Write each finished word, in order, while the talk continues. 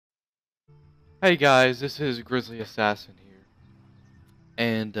Hey guys, this is Grizzly Assassin here,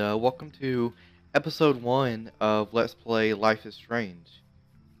 and welcome to episode 1 of Let's Play Life is Strange.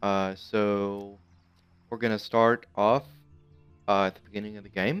 So we're gonna start off at the beginning of the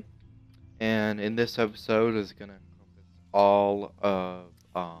game, and in this episode is gonna encompass all of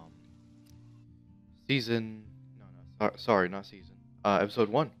season. No, sorry, not season. Episode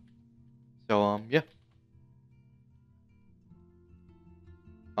 1. So yeah.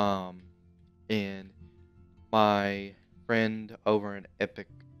 Um, and my friend over at Epic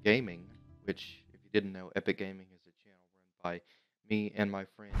Gaming, which, if you didn't know, Epic Gaming is a channel run by me and my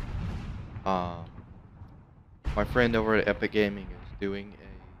friend. Um, my friend over at Epic Gaming is doing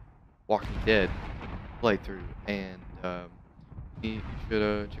a Walking Dead playthrough, and you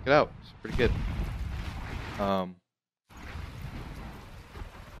should check it out. It's pretty good. Um,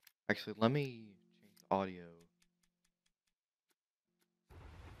 Actually, let me change the audio.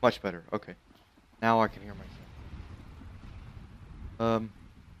 Much better. Okay, now I can hear myself. Um,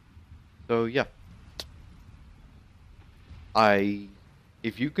 so yeah. I,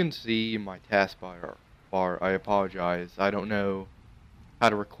 if you can see my taskbar, I apologize. I don't know how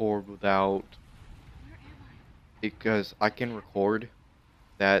to record without, Where am I? because I can record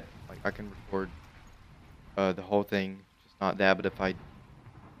that, like I can record the whole thing, just not that. But if I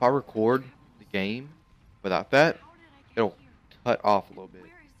record the game without that, How did I get it'll here? cut off a little bit.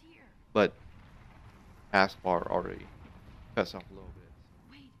 Where is here? But taskbar already cuts off a little bit.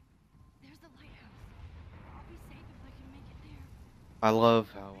 Wait, there's the lighthouse. I'll be safe if I can make it there. I love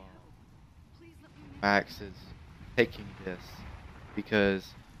Let how me help. Please let me make it. Max is taking this because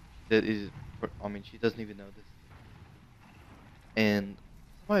that is, I mean, she doesn't even know this. And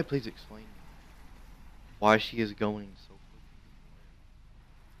somebody please explain why she is going so quickly.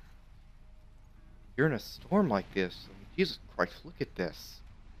 You're in a storm like this. I mean, Jesus Christ, look at this.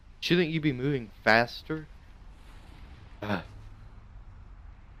 Shouldn't you be moving faster? I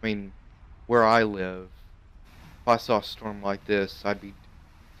mean, where I live, if I saw a storm like this, I'd be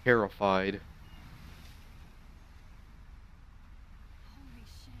terrified. Holy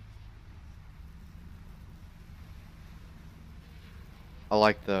shit. I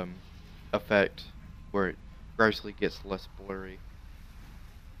like the effect where it gradually gets less blurry.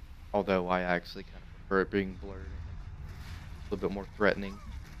 Although I actually kind of prefer it being blurred. A little bit more threatening.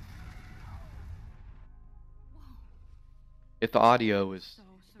 Whoa. If the audio is So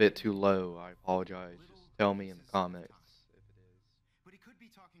a bit too low, I apologize. Just tell me in the comments if it is. But he could be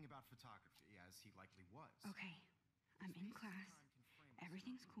talking about photography, as he likely was. Okay, I'm in class.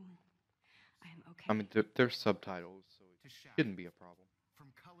 Everything's cool. I am okay. I mean, there's subtitles, so it shouldn't be a problem.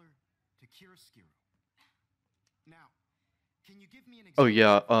 From color to chiaroscuro. Now, can you give me an Oh example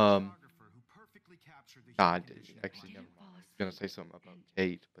yeah, of a photographer who perfectly captured the nah, human condition at actually, once? never mind. I was gonna say something about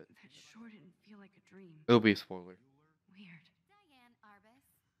Kate, but That sure didn't feel like a dream. it'll be a spoiler. Weird. Diane Arbus,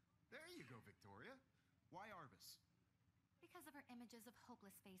 There you go, Victoria. Why Arbus? because of her images of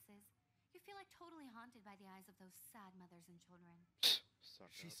hopeless faces, you feel like totally haunted by the eyes of those sad mothers and children. Suck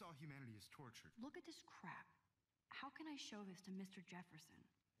She up. saw humanity as tortured. Look at this crap. How can I show this to Mr. Jefferson?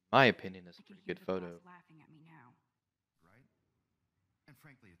 My opinion is a I can pretty hear good the class photo. laughing at me now. Right? And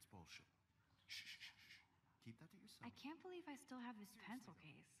frankly, it's bullshit. Shh, shh, shh, shh. Keep that to yourself. I can't believe I still have this pencil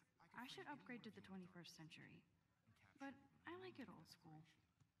case. I should upgrade to the 21st century. But I like it old school.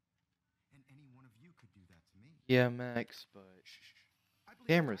 And any one of you could do that to me. Yeah, Max, but Shh, shh, shh. I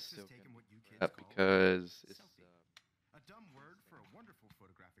believe camera's Max has still taken gonna what you be kids up call because it's selfie. A dumb word for a wonderful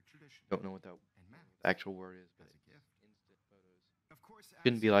photographic tradition. don't know what that And Max, actual word is, but as a gift. instant photos. Of course,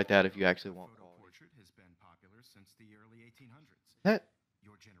 Shouldn't as be like you that all if you know, actually the want photo quality. portrait has been popular since the early 1800s. That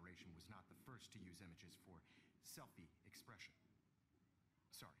Your generation was not the first to use images for selfie expression.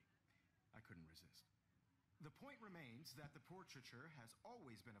 Sorry, I couldn't resist. The point remains that the portraiture has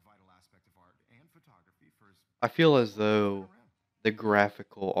always been a vital aspect of art and photography for as I feel as long as it's been though around. the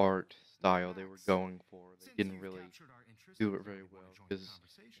graphical art style they were Max, going for, they since didn't you've really captured our interest do and it very clearly want well to join because the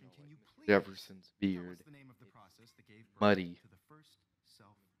conversation, can you please Jefferson's tell us beard, the name of the it's process that gave birth muddy. to the first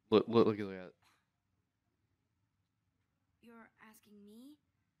self? Look at that. You're asking me?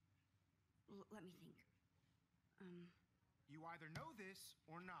 Let me think. You either know this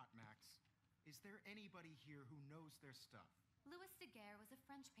or not, Max. Is there anybody here who knows their stuff? Louis Daguerre was a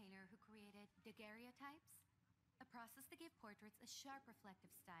French painter who created daguerreotypes, a process that gave portraits a sharp reflective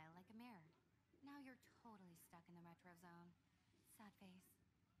style like a mirror. Now you're totally stuck in the retro zone. Sad face.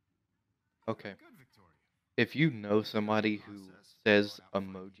 Okay. Good, Victoria. If you know somebody who says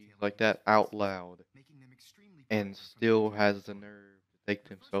emojis like that out loud Making them extremely and popular from still the has the 1800s. nerve to take The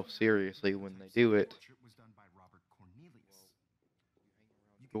first themselves American seriously when they daguerreotype do it, portrait was done by Robert Cornelius.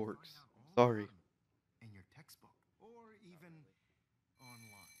 You can dorks. find out Sorry. in your textbook or even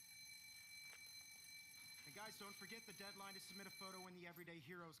online. And guys, don't forget the deadline to submit a photo in the Everyday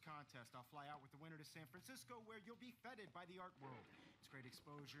Heroes contest. I'll fly out with the winner to San Francisco, where you'll be feted by the art world. It's great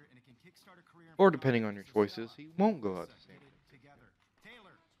exposure, and it can kickstart a career in Or depending on your photography. So choices, Stella, he won't go out to San submit it Francisco. together.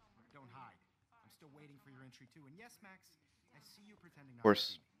 Taylor, don't hide. I'm still waiting for your entry too. And yes, Max, I see you pretending Of not to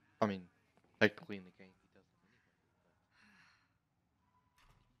course, see me. I mean, technically in the game he doesn't anyway.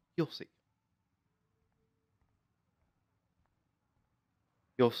 But you'll see.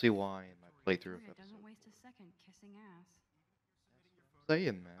 You'll see why in my playthrough of Victoria doesn't episode. waste a second kissing ass.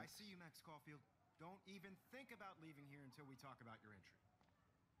 Saying I that. see you, Max Caulfield. Don't even think about leaving here until we talk about your entry.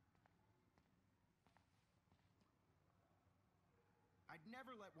 I'd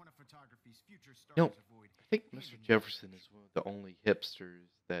never let one of photography's future You know, stars avoid. I think Mr. Jefferson is one of the only hipsters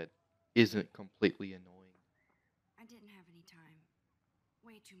that isn't completely annoying. I didn't have any time.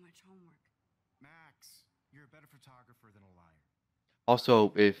 Way too much homework. Max, you're a better photographer than a liar. Also,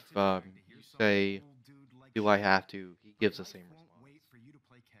 if It's inspiring to hear you some say, old dude like "Do you. I have to?" he But gives the life same won't response. wait for you to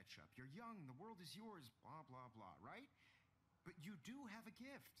play catch up. You're young, the world is yours, blah blah blah, right? But you do have a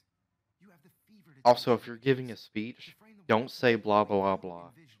gift. You have the fever to Also, take if you're chances, giving a to speech, frame the don't world say the blah way blah you blah.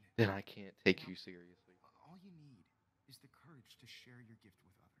 envision it. Then I can't take you seriously. All you need is the courage to share your gift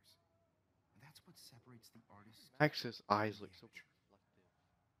with others. And that's what separates the artist Max's from eyes the look so amateur. reflective.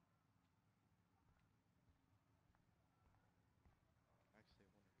 Actually, I wonder if you can talk to Victoria. Nope.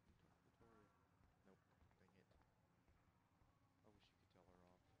 Dang it. I wish you could tell her off.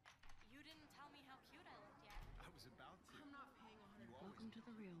 You didn't tell me how cute I looked yet. I was about to. I'm not paying 100. You always Welcome to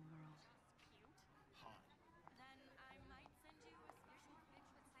the real world. Cute? hot. Then I might send you a special pitch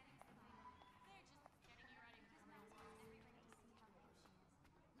with sightings today. They're just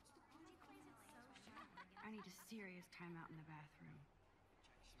getting you ready for I need a serious timeout in the bathroom.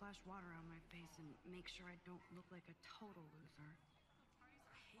 Splash water on my face and make sure I don't look like a total loser.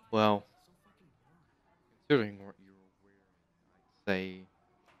 Well, considering what you were wearing, I'd say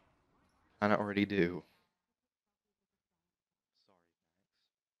kind of already do.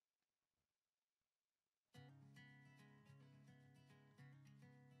 Sorry, Max.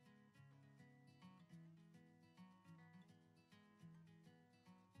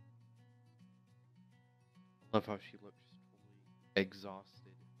 I love how she looks totally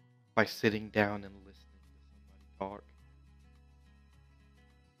exhausted by sitting down and listening to somebody talk.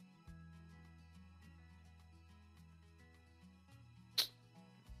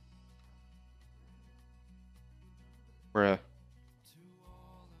 Bruh.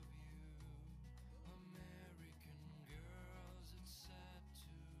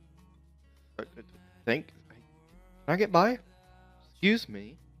 Think? Can I get by? Excuse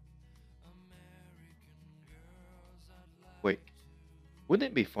me. Wait.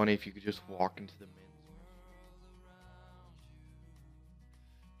 Wouldn't it be funny if you could just walk into the men's room?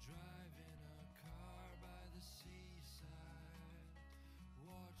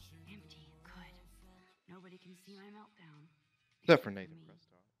 Empty. Good. Nobody can see my meltdown. Except for Nathan me.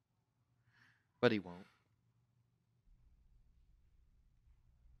 Prescott. But he won't.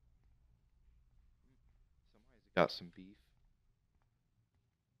 Somebody's got some beef.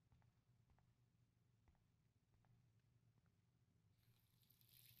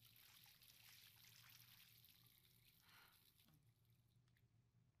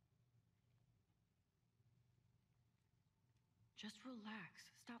 Just relax.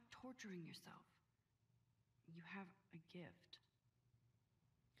 Stop torturing yourself. You have a gift.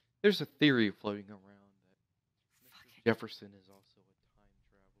 There's a theory floating around that Fuck Mr. it. Jefferson is also a time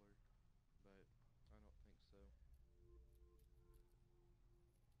traveler, but I don't think so.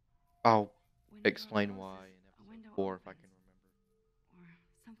 I'll Window explain closes, why in a episode window 4 if I opens, can remember. or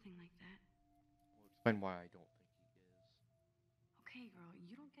something like that. We'll explain why I don't think he is. Okay, girl,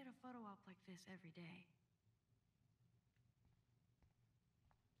 you don't get a photo op like this every day.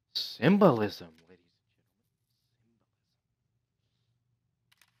 Symbolism, ladies and gentlemen.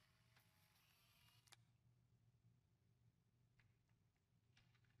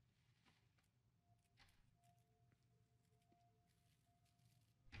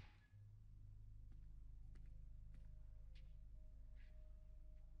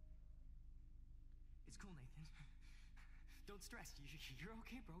 It's cool, Nathan. Don't stress. You're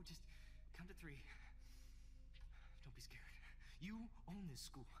okay, bro. Just count to 3. Don't be scared. You own this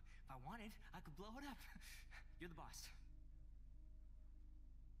school. If I wanted, I could blow it up. You're the boss.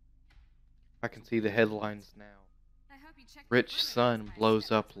 I can see the headlines now. I hope you checked the Rich perimeter son this time, blows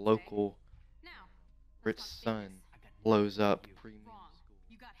Step, up let's say. local. Now, Rich let's talk son business. I got blows nothing up to do. premium Wrong. school.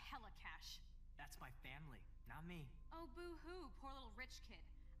 You got hella cash. That's my family, not me. Oh, boo-hoo, poor little rich kid.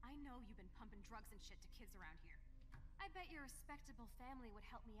 I know you've been pumping drugs and shit to kids around here. I bet your respectable family would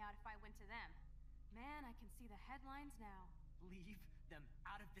help me out if I went to them. Man, I can see the headlines now. Leave them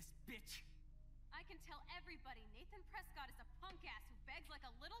out of this, bitch! I can tell everybody Nathan Prescott is a punk ass who begs like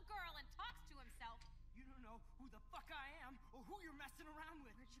a little girl and talks to himself. You don't know who the fuck I am or who you're messing around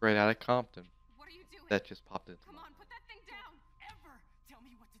with. Straight out of Compton. What are you doing? That just popped into Come my on, put that thing down. Ever tell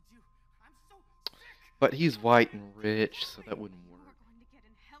me what to do. I'm so sick. But he's white and rich, so that wouldn't You work. are going to get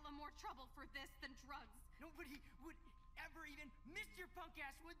in hella more trouble for this than drugs. Nobody would ever even miss your punk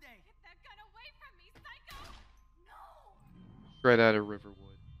ass, would they? Get that gun away from me, psycho! No! Straight out of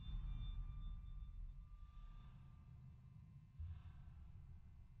Riverwood.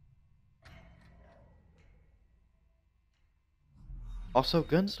 Also,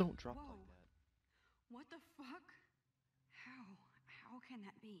 guns don't drop Whoa. like that. What the fuck? How? How can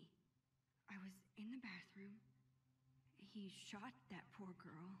that be? I was in the bathroom. He shot that poor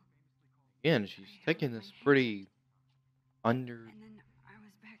girl. Again, she's taking this pretty under. And then I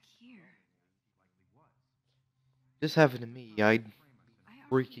was back here. This happened to me. I'd I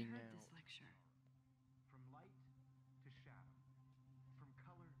already freaking heard out. this lecture. From light to shadow. From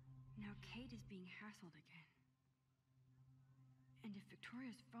color. Now Kate is being hassled again. And if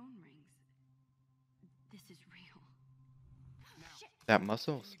Victoria's phone rings, this is real. Now, Shit! That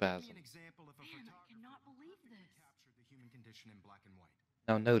muscle can you give me spasm. an example of a Man, I photographer cannot believe who this. captured the human condition in black and white?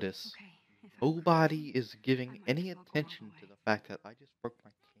 Now notice, Okay, if I'm nobody crazy, is giving I might any as well go all attention the to way. the fact that I just broke my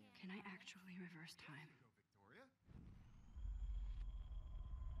cane. Can I actually reverse time? Victoria?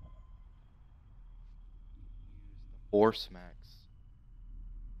 Force Max.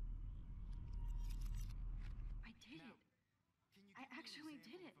 I did Now, it. Can you I give me an actually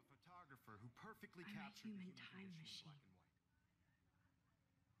did example it. of a photographer who perfectly I'm a captured the human human time condition in machine. black and white?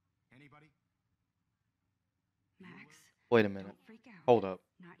 Anybody? Max, Wait a minute. don't freak out. Hold up.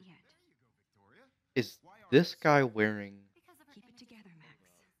 Not yet. There you go, Victoria. Is Why this artists? guy wearing Because of her Keep it images together, and Max.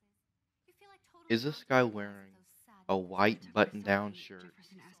 faces. You feel like totally is this lost guy in the eyes of wearing those sad a young white I took my button-down selfie. shirt,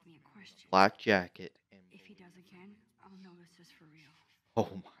 Jefferson asked me a question. black jacket, and If he does again, I'll know this is for real. oh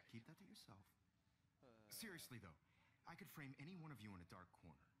my. Keep that to yourself. Seriously though, I could frame any one of you in a dark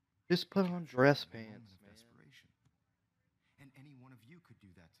corner. Just put on capture dress you in a pants, moment of man. desperation. And any one of you could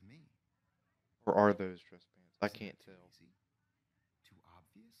do that to me. Or are those dress pants? I Isn't can't that too tell. easy? Too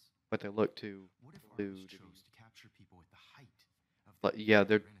obvious? But they look too What if blue artists to me. chose to capture people at the height of But their yeah,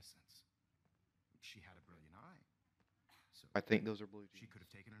 they're. innocence? She had a brilliant eye. So I think those are blue she jeans. could have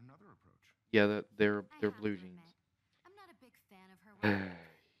taken another approach. Yeah, they're I have blue to jeans. admit, I'm not a big fan of her work.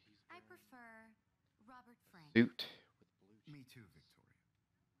 I prefer Robert Frank. Suit with blue jeans. Me too, Victoria.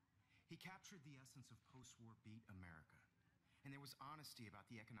 He captured the essence of post-war beat America. And there was honesty about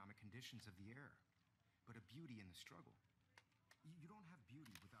the economic conditions of the era, but a beauty in the struggle. You don't have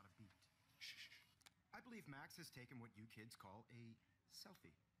beauty without a beat. Shh. I believe Max has taken what you kids call a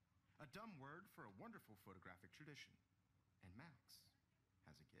selfie. A dumb word for a wonderful photographic tradition. And Max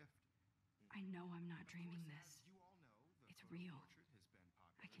has a gift. I know I'm not dreaming Of this. course, as you all know, the It's photo real. portrait has been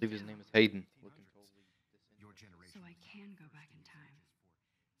I popular I believe his can name tell. is Hayden. Looking 1800s. totally Your disinterested. generation So I was can one of go the back in first to use time. images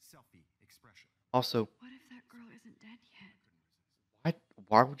for selfie expression. Also, What if that girl isn't dead yet?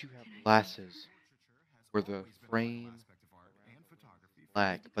 why would you have Can I see glasses Portraiture has where the always been a vital frame aspect of art and photography for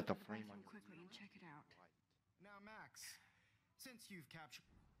black, I need to but go the to frame on bathroom your quickly and check it out. white? Now, Max, since you've captured.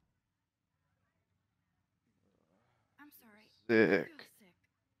 I'm sorry. I Sick. feel sick.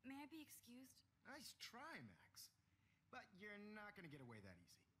 May I be excused? Nice try, Max. But you're not going to get away that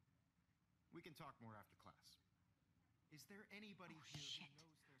easy. We can talk more after class. Is there anybody Oh, here shit. who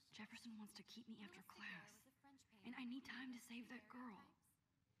knows their secret? Jefferson wants to keep me after Louis class. Daguerre was a French And painter I who need time to created save that girl.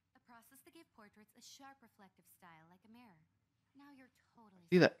 daguerreotypes, a process that gave portraits a sharp reflective style like a mirror. Now you're totally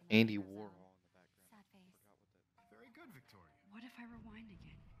See that stuck in the Andy retro Warhol zone. in the background. Sad face. Forgot what that. Very good, Victoria. What if I rewind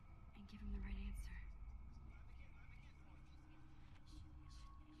again and give him the right answer?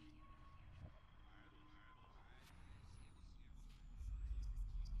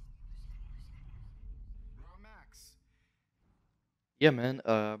 Max, Yeah, man.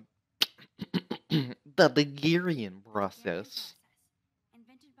 The Daguerrean process.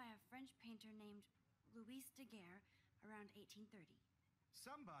 Invented by a French painter named Louis Daguerre around 1830.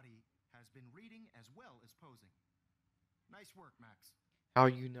 somebody has been reading as well as posing. Nice work, Max. How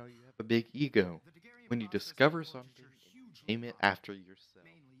you know you have a big ego? The Daguerrean When you process discover made something, portraiture hugely name it popular, after yourself.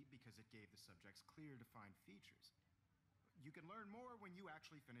 mainly because it gave the subjects clear, defined features. You can learn more when you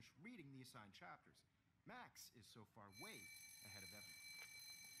actually finish reading the assigned chapters. Max is so far way ahead of everyone.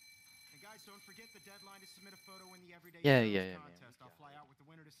 And guys, don't forget the deadline to submit a photo in the Everyday Yeah, Heroes yeah, yeah, man. contest. I'll fly out with the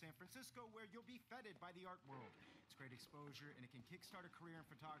winner to San Francisco, where you'll be feted by the art world. It's great exposure, and it can kickstart a career in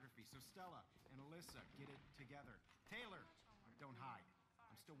photography. So Stella and Alyssa, get it together. Taylor, don't hide.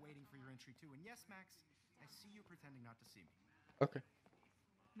 I'm still waiting for your entry too. And yes, Max, I see you pretending not to see me. Okay.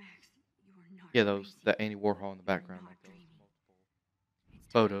 Max, you are not Yeah, those crazy. the Andy Warhol in the You're background, not like those dreaming. multiple It's time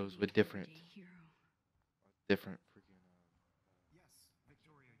to photos be with an different everyday hero. freaking. Yes,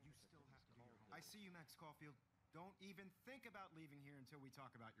 Victoria, you still have to do your homework. I see you, Max Caulfield. Don't even think about leaving here until we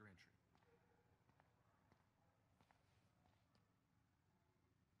talk about your entry.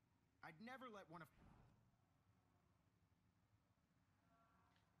 I'd never let one of...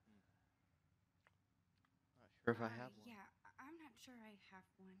 Not sure if I have one. Yeah, I'm not sure I have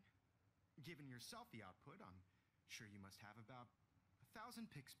one. Given your selfie output, I'm sure you must have about 1,000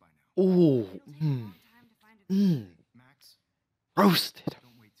 pics by now. Ooh, It'll take a long time to find a Max, roasted.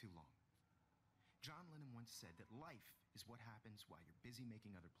 don't wait too long. John Lennon once said that life is what happens while you're busy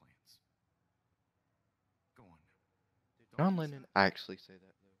making other plans. Go on now. Don't John mess Lennon it up. actually say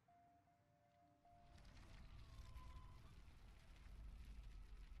that though.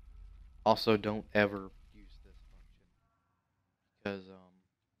 Also, don't ever use this function because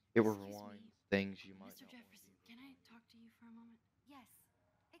it will Excuse rewind me, things you might Mr. not want to Jefferson, hear. can I talk to you for a moment? Yes.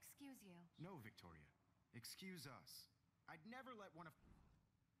 Excuse you. No, Victoria. Excuse us. I'd never let one of...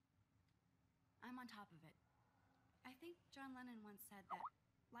 I'm on top of it. I think John Lennon once said that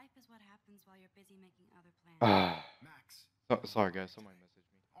life is what happens while you're busy making other plans. Max. Sorry guys, somebody messaged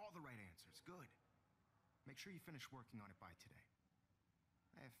me. All the right answers. Good. Make sure you finish working on it by today.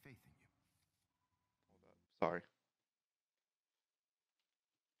 I have faith in you. Hold up. Sorry.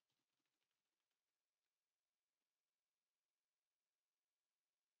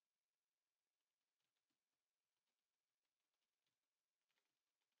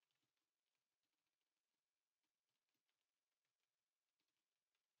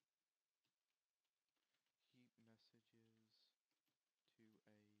 Keep messages to a minimum,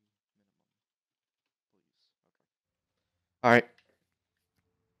 please. Okay. All right.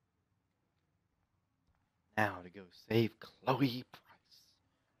 Now to go save Chloe Price.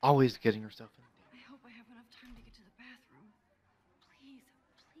 Always getting herself in debt. I hope I have enough time to get to the bathroom. Please,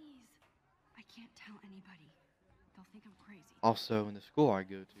 please. I can't tell anybody. They'll think I'm crazy. Also, in the school I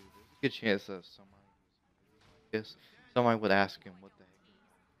go to, there's a good chance that somebody who's like this, somebody would ask him, "What the heck?"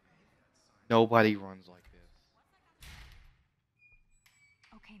 Nobody runs like this.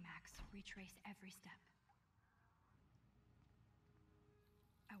 Okay, Max, retrace every step.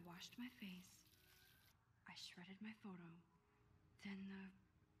 I washed my face. I shredded my photo. Then the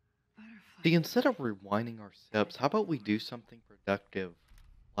butterfly. See, instead of rewinding our steps, how about we do something productive?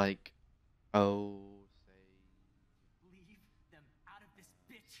 Like, oh, say, Leave them out of this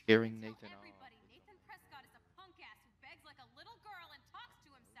bitch. scaring Tell Nathan off. everybody Nathan Prescott is a punk ass who begs like a little girl and talks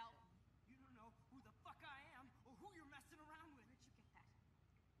to himself. You don't know who the fuck I am or who you're messing around with. Where'd you get that?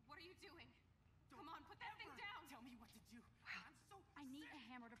 What are you doing? Come on, put that thing Ever down. Tell me what to do. Wow. I'm so I need sick a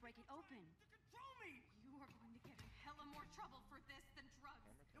hammer to break it open. to control me. You are going to get in hella more trouble for this than drugs.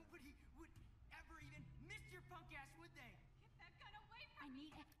 Nobody would ever even miss your punk ass, would they? Get that gun away I from me.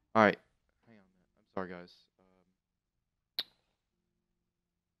 need a. All right, hang on a minute. I'm sorry, guys.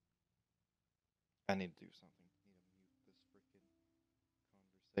 I need to do something. I need to mute this freaking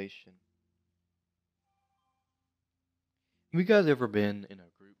conversation. Have you guys ever been in a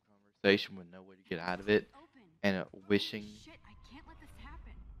group conversation with no way to get out of it, Open. and wishing Shit, I can't let this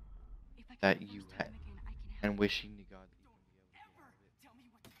happen. If I that can you force had, time again, I can help. and wishing to God that you can be able to get Ever out of it? tell me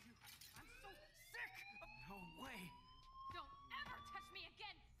what to do. I'm so sick of... No way. Don't ever touch me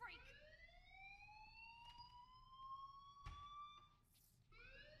again, freak.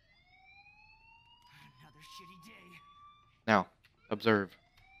 Another shitty day. Now, observe.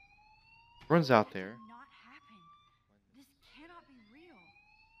 Runs out That there. did not happen. This cannot be real.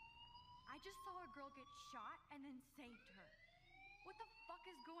 I just saw a girl get shot and then saved her. What the fuck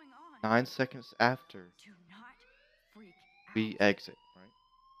is going on? 9 seconds after Do not freak out. we exit, right?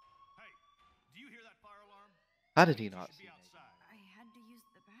 Hey, do you hear that fire alarm? How did he You not should see be Nathan? outside. I had to use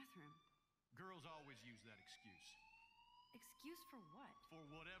the bathroom. Girls always use that excuse. Excuse for what? For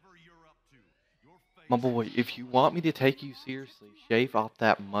whatever you're up to. Your face. Mumbleboy, if you want me to take you seriously, shave off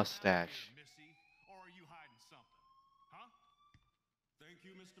that mustache. Missy, or are you hiding something? Huh? Thank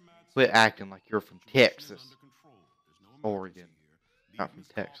you, Mr. Madsen. Quit acting like you're from Situation is Texas. under control. There's no emergency Oregon. here. Not Leave from Miss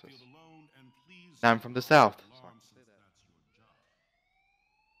Texas. Caulfield alone, and please Now I'm from the set off South, the so I alarm can say since that. that's your job.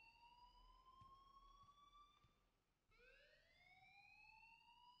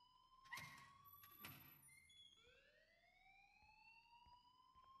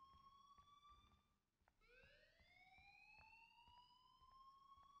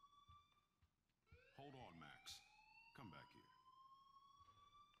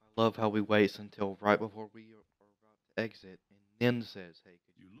 I love how he waits until right before we are about to exit and then says, "Hey,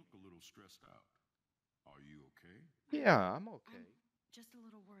 could You look a little stressed out. Are you okay? Yeah, I'm okay. I'm just a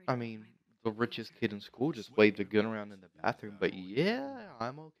little worried I about mean, my the richest kid in future. school just waved a gun around in the bathroom, but yeah,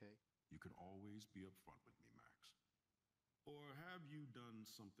 I'm okay. You can always be upfront with me, Max. Or have you done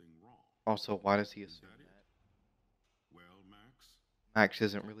something wrong? Also, why does he Is assume that it? that? Well, Max, Max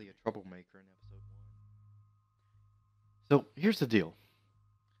isn't really a troublemaker in episode 1. So, here's the deal.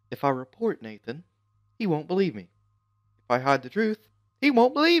 If I report Nathan, he won't believe me. If I hide the truth, he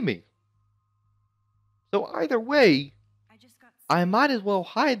won't believe me. So either way, I just got I sick. might as well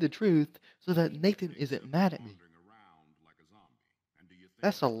hide the truth so that Nathan isn't mad at me. wandering around like a zombie. And do you think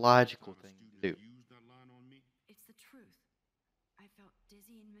That's a the first logical time a thing to student do. used that line on me? It's the truth. I felt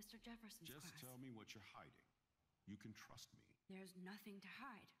dizzy in Mr. Jefferson's Just class. tell me what you're hiding. You can trust me. There's nothing to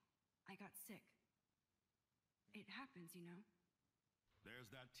hide. I got sick. It happens, you know.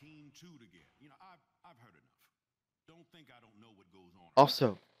 There's that teen toot again. I've heard enough. Don't think I don't know what goes on.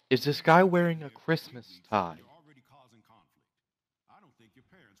 Also, is this guy wearing a Christmas tie? You're already causing conflict. I don't think your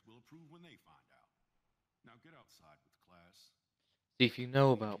parents will approve when they find out. Now get outside with class. See, if you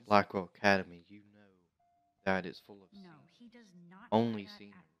know about Blackwell Academy, you know that it's full of No, seniors. he does not Only do that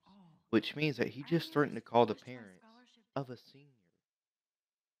seniors. at all. Which means that he I just only threatened to call the pushed my parents scholarship of a senior.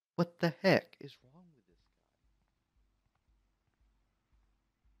 What the heck is wrong with this guy?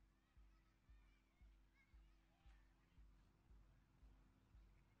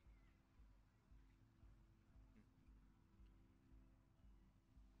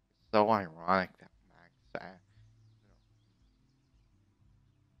 It's so ironic that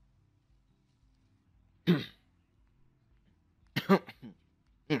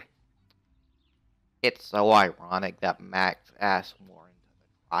it's so ironic that Max asked Warren to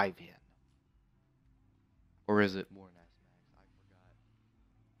the drive-in. Or is it Warren asked Max? I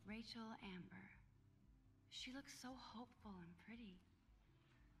forgot. Rachel Amber. She looks so hopeful and pretty.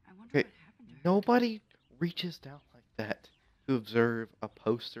 I wonder Okay, what happened to her. nobody reaches down like that to observe a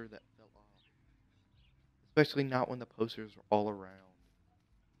poster that fell off. Especially not when the posters are all around.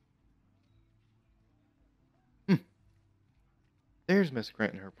 There's Miss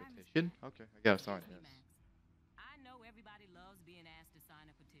Grant and her petition. Okay, I gotta sign Excuse me, this. Max. I know everybody loves being asked to sign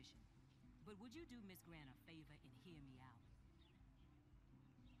a petition, but would you do Miss Grant a favor and hear me out?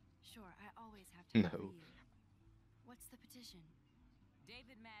 Sure, I always have time for No. you. What's the petition?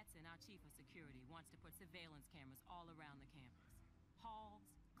 David Madsen, our chief of security, wants to put surveillance cameras all around the campus. Halls,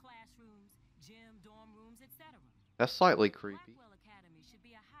 classrooms, gym, dorm rooms, etc. That's slightly creepy. Blackwell Academy should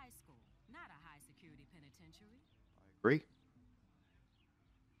be a high school, not a high security penitentiary. I agree.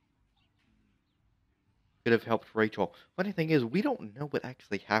 Could have helped Rachel. Funny thing is, we don't know what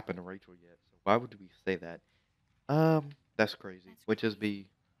actually happened to Rachel yet, so why would we say that? That's crazy. That's Which is crazy.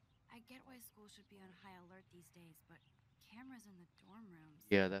 B. I get why schools should be on high alert these days, but cameras in the dorm rooms.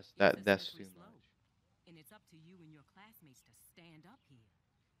 Yeah, It's that's slippery too slope, much. and it's up to you and your classmates to stand up here.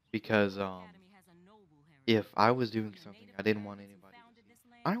 Because Blackwell Academy has a noble heritage, if I was doing from the something Native I didn't want Americans who anybody to founded see, this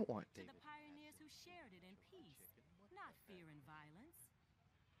I land don't want to David the pioneers who Madsen shared it in peace, not fear and violence.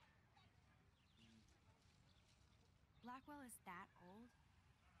 Blackwell is that old?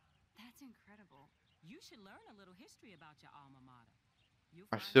 That's incredible. You should learn a little history about your alma mater. You'll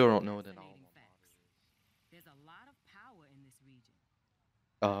I find still some don't know what an fascinating alma facts. mater is. There's a lot of power in this region.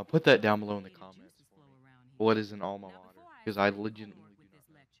 Put that down below in the Native comments juices for flow me. around here. What is an alma Now, mater? before Because I assign you legitimately homework do with not this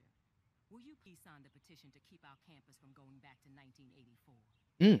know. lecture, will you please sign the petition to keep our campus from going back to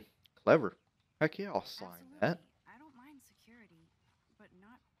 1984? Clever. Heck yeah, I'll sign that. Absolutely. I don't mind security, but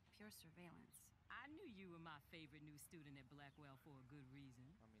not pure surveillance. I knew you were my favorite new student at Blackwell for a good reason.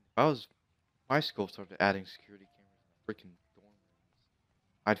 I mean, if I was my school started adding security cameras in the freaking dorm rooms,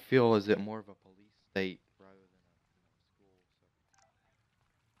 I'd feel as it more of a police state rather than a school. So.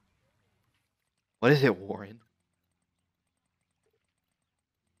 What is it, Warren?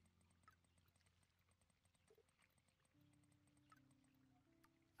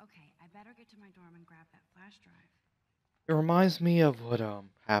 Okay, I better get to my dorm and grab that flash drive. It reminds me of what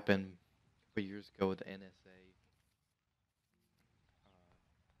happened a couple years ago with the NSA,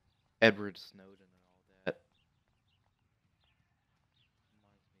 Edward Snowden and all that.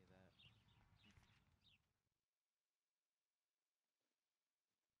 Reminds me of that.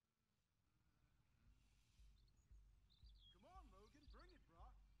 Come on, Logan, bring it,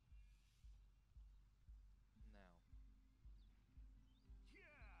 brah. Now,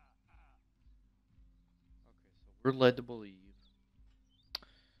 okay, so we're led to believe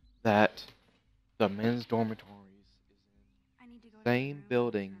that the men's dormitories is in I need to go the to my same room and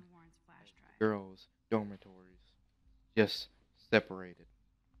building return Warren's flash as the drive. girls' dormitories, just separated.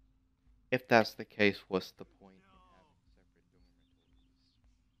 if that's the case, what's the point in having separate dormitories?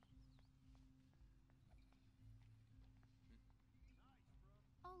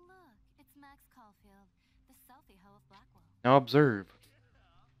 Oh, look, it's Max Caulfield, the selfie hoe of Blackwell. Now observe.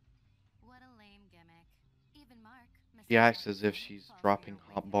 What a lame gimmick. Even Mark, She Mr. acts as if Jefferson, she's falls for dropping your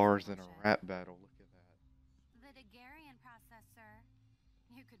hot wake-ups bars in a bullshit. rap battle. Look at that. The Daguerrean process, sir.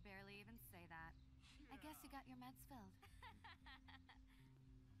 You could barely even say that. I guess you got your meds filled.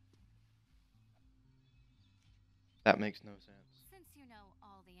 That makes no sense. Since you know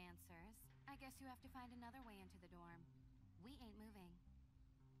all the answers, I guess you have to find another way into the dorm. We ain't moving.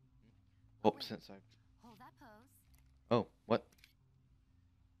 Well, Wait. since I've... Hold that pose. Oh, what?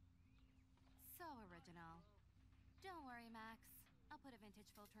 So original. Don't worry, Max. I'll put a vintage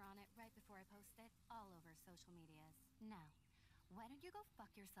filter on it right before I post it all over social medias. Now, why don't you go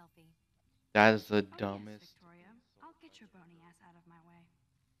fuck your selfie? That is the Oh, dumbest. yes, Victoria. I'll get your bony ass out of my way.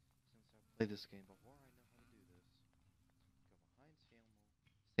 Since I've played this game before, I know how to do this. Go behind Samuel.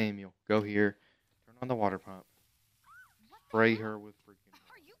 Samuel, go here. Turn on the water pump. What the Spray hell? her with freaking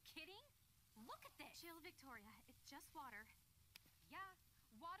Are you kidding? Look at this. Chill, Victoria. It's just water. Yeah,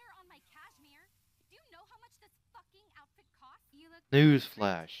 water on my cashmere. Do you know how much this fucking outfit costs? You look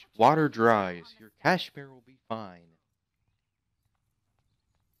Newsflash. Water dries. Your cashmere will be fine.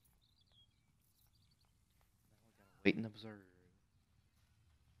 Now we gotta wait and observe.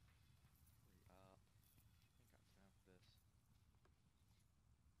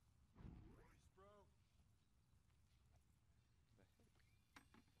 Hurry up. I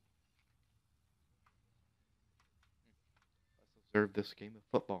think I got time for this. Let's observe this game of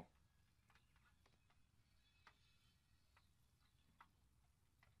football.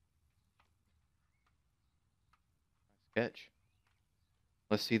 Nice catch.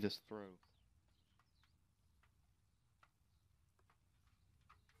 Let's see this throw.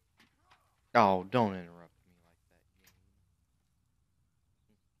 Oh, don't interrupt me like that,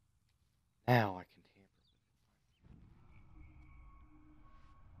 game. Now I can tamper with it.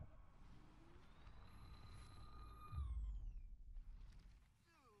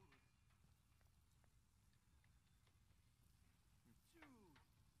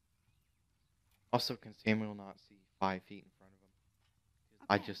 Also, can Samuel not see 5 feet in front of him? 'Cause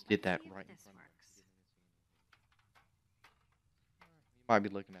I Okay, just did let's that see if right in this front of him. works. He didn't even see anything. He might be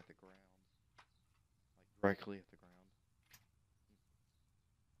looking at the ground. Like directly at the ground.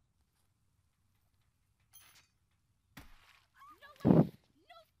 No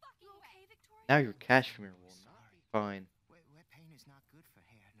fucking You way. okay, Victoria? Now your cashmere will not be fine. Wet paint is not good for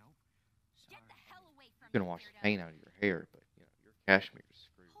hair. Nope. Get the hell away from You can me, wash the weirdo. paint out of your hair, but you know your cashmere is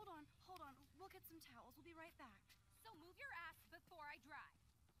screwed. Hold on. We'll get some towels. We'll be right back. So move your ass before I dry.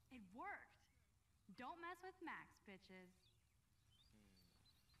 It worked. Don't mess with Max, bitches.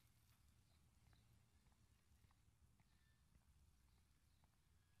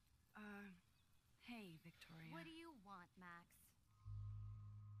 Hey, Victoria. What do you want, Max?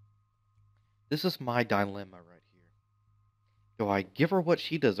 This is my dilemma right here. Do I give her what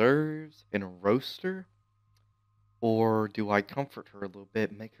she deserves and roast her? Or do I comfort her a little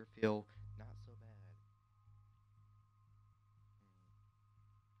bit, make her feel not so bad? You know.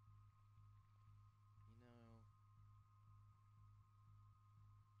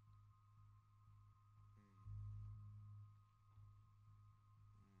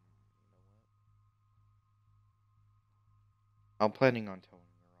 I'm planning on telling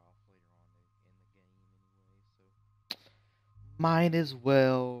her off later on in the game anyway, so might as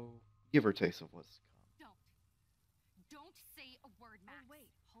well give her a taste of what's to come. Don't say a word, Max. Oh, wait.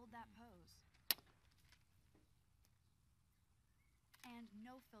 Hold that pose. And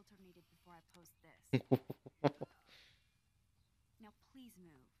no filter needed before I post this. Now, please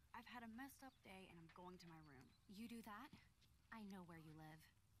move. I've had a messed up day and I'm going to my room. You do that? I know where you live.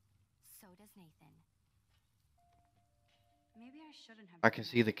 So does Nathan. Maybe I shouldn't have. I done can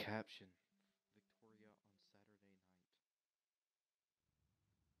see the that. caption. Victoria on Saturday night.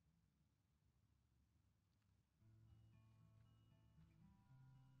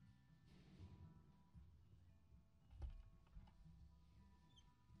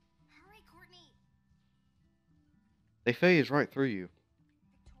 Hurry, Courtney. They phase right through you.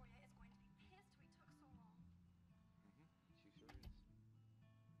 Victoria is going to be pissed we took so long. She sure is.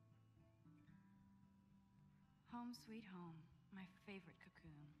 Home sweet home. My favorite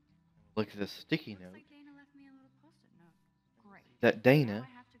cocoon. Look at the sticky Looks note. like Dana left me a little post-it note. Great. That Dana Now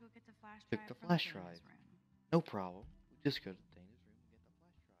I have to go get the flash took drive the from flash Dana's drive. room. No problem. We just go to Dana's room and get the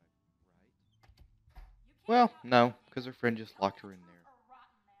flash drive, right? You can't Well, have no, her because her here. friend just locked her in Elements there. are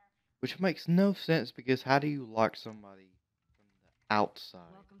rotten there. Which makes no sense because how do you lock somebody from the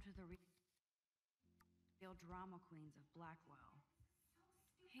outside? Welcome to the real drama queens of Blackwell.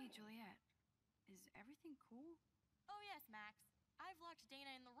 Hey, Juliet, is everything cool? Oh, yes, Max. I've locked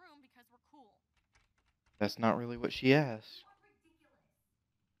Dana in the room because we're cool. That's not really what she asked.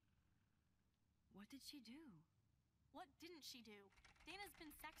 What did she do? What didn't she do? Dana's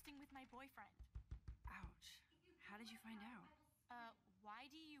been sexting with my boyfriend. Ouch. How did you find out? Why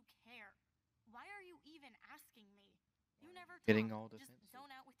do you care? Why are you even asking me? You never Getting talk. all Just defensive.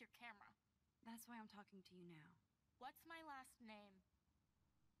 zone out with your camera. That's why I'm talking to you now. What's my last name?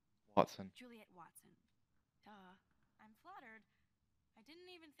 Watson. Juliet Watson. Duh. I'm flattered. I didn't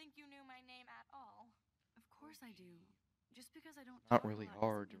even think you knew my name at all. Of course I do. Just because I don't Not talk really a lot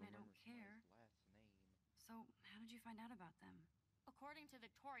hard to doesn't mean I remember don't care. somebody's last name. So, how did you find out about them? According to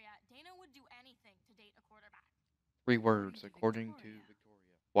Victoria, Dana would do anything to date a quarterback. 3 words, according to Victoria.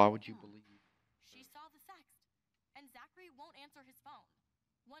 Victoria. Why would you Huh. believe? She saw the sext, and Zachary won't answer his phone.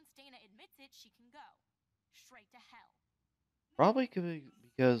 Once Dana admits it, she can go. Straight to hell. Probably could be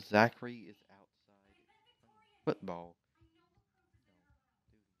because Zachary is outside playing football. Doing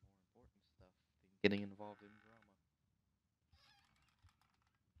more important stuff than getting involved in drama.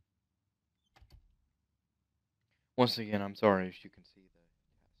 Once again, I'm sorry if you can see the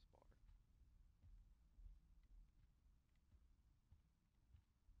taskbar.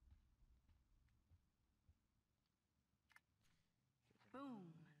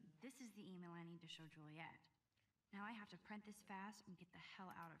 Boom. This is the email I need to show Juliet. Now I have to print this fast and get the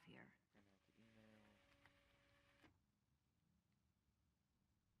hell out of here. Take that.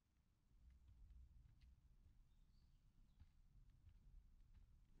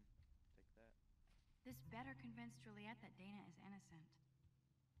 This better convince Juliet that Dana is innocent.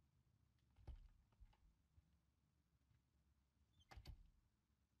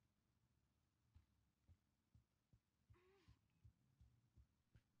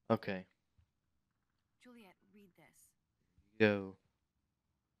 Okay, Juliet, read this. go.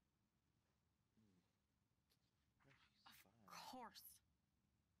 Of course.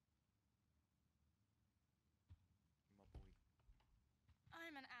 My boy.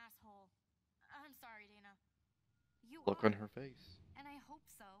 I'm an asshole. I'm sorry, Dana. You Look are, on her face. and I hope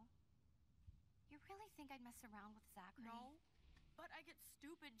so. You really think I'd mess around with Zachary? No, but I get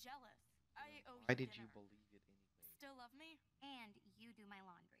stupid jealous. I owe you Why did you dinner. believe it anyway? Still love me? And you do my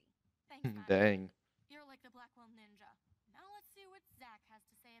laundry. Thanks, Maddie. Dang. You're like the Blackwell Ninja. Now let's see what Zach has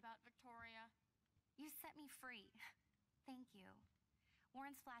to say about Victoria. You set me free. Thank you.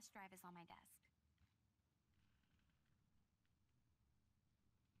 Warren's flash drive is on my desk.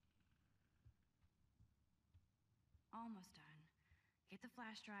 Almost done. Get the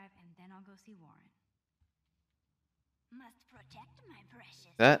flash drive and then I'll go see Warren. Must protect my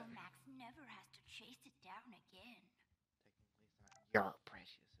precious That- so Max never has to chase it down again. Technically, it's not your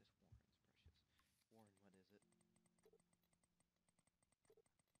precious. It's Warren's precious. Warren, what is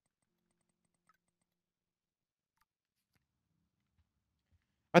it?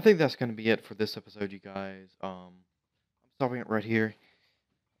 I think that's going to be it for this episode, you guys. I'm stopping it right here.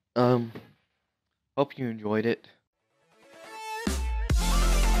 Hope you enjoyed it.